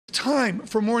time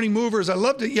for morning movers. I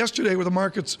loved it yesterday where the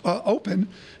markets open.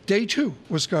 Day 2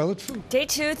 was Scarlet Food. Day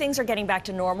 2, things are getting back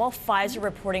to normal. Pfizer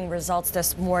reporting results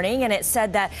this morning, and it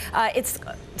said that it's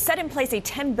set in place a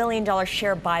 $10 billion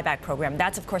share buyback program.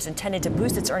 That's, of course, intended to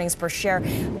boost its earnings per share,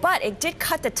 but it did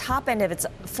cut the top end of its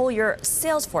full-year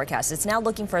sales forecast. It's now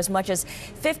looking for as much as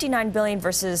 $59 billion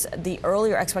versus the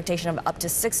earlier expectation of up to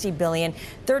 $60 billion.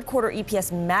 Third quarter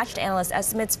EPS matched analyst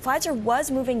estimates. Pfizer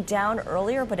was moving down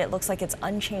earlier, but it looks like it's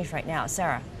unchanged right now.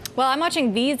 Sarah. Well, I'm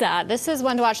watching Visa. This is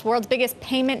one to watch, the world's biggest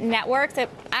payment network that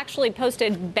actually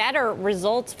posted better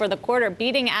results for the quarter,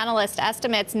 beating analyst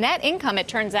estimates. Net income, it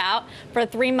turns out, for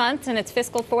 3 months in its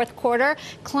fiscal fourth quarter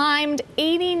climbed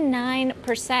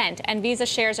 89%. And Visa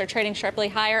shares are trading sharply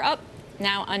higher, up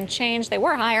now unchanged. They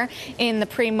were higher in the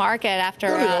pre-market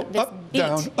after this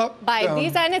beat by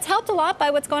Visa. And it's helped a lot by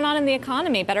what's going on in the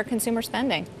economy, better consumer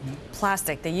spending.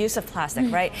 Plastic, the use of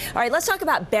plastic, right? All right, let's talk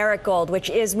about Barrick Gold, which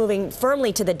is moving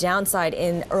firmly to the downside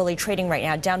in early trading right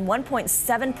now, down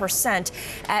 1.7%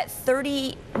 at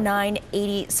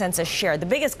 39.80 cents a share. The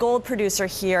biggest gold producer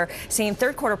here saying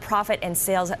third quarter profit and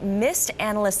sales missed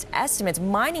analyst estimates.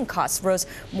 Mining costs rose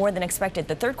more than expected.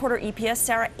 The third quarter EPS,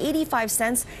 Sara, 85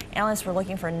 cents. Analysts were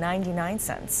looking for 99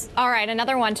 cents. All right,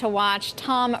 another one to watch,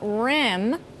 Tom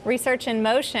Rim. Research in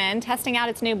Motion, testing out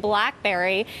its new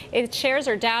BlackBerry. Its shares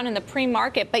are down in the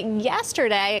pre-market, but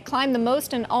yesterday it climbed the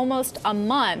most in almost a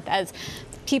month as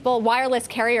wireless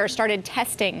carriers started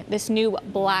testing this new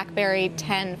BlackBerry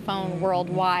 10 phone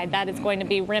worldwide. That is going to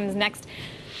be Rim's next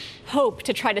hope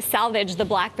to try to salvage the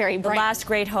BlackBerry brand. The last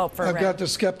great hope for Rim. I've got the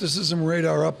skepticism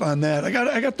radar up on that. I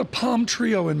got the Palm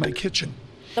Trio in my kitchen.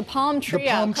 The Palm Trio,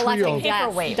 the Palm Trio.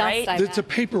 Paperweight, right? It's a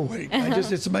paperweight.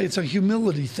 It's a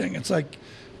humility thing. It's like,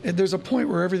 and there's a point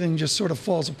where everything just sort of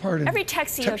falls apart. Every tech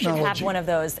CEO should have one of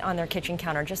those on their kitchen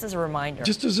counter, just as a reminder.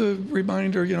 Just as a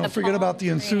reminder, forget about the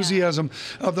enthusiasm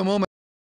of the moment.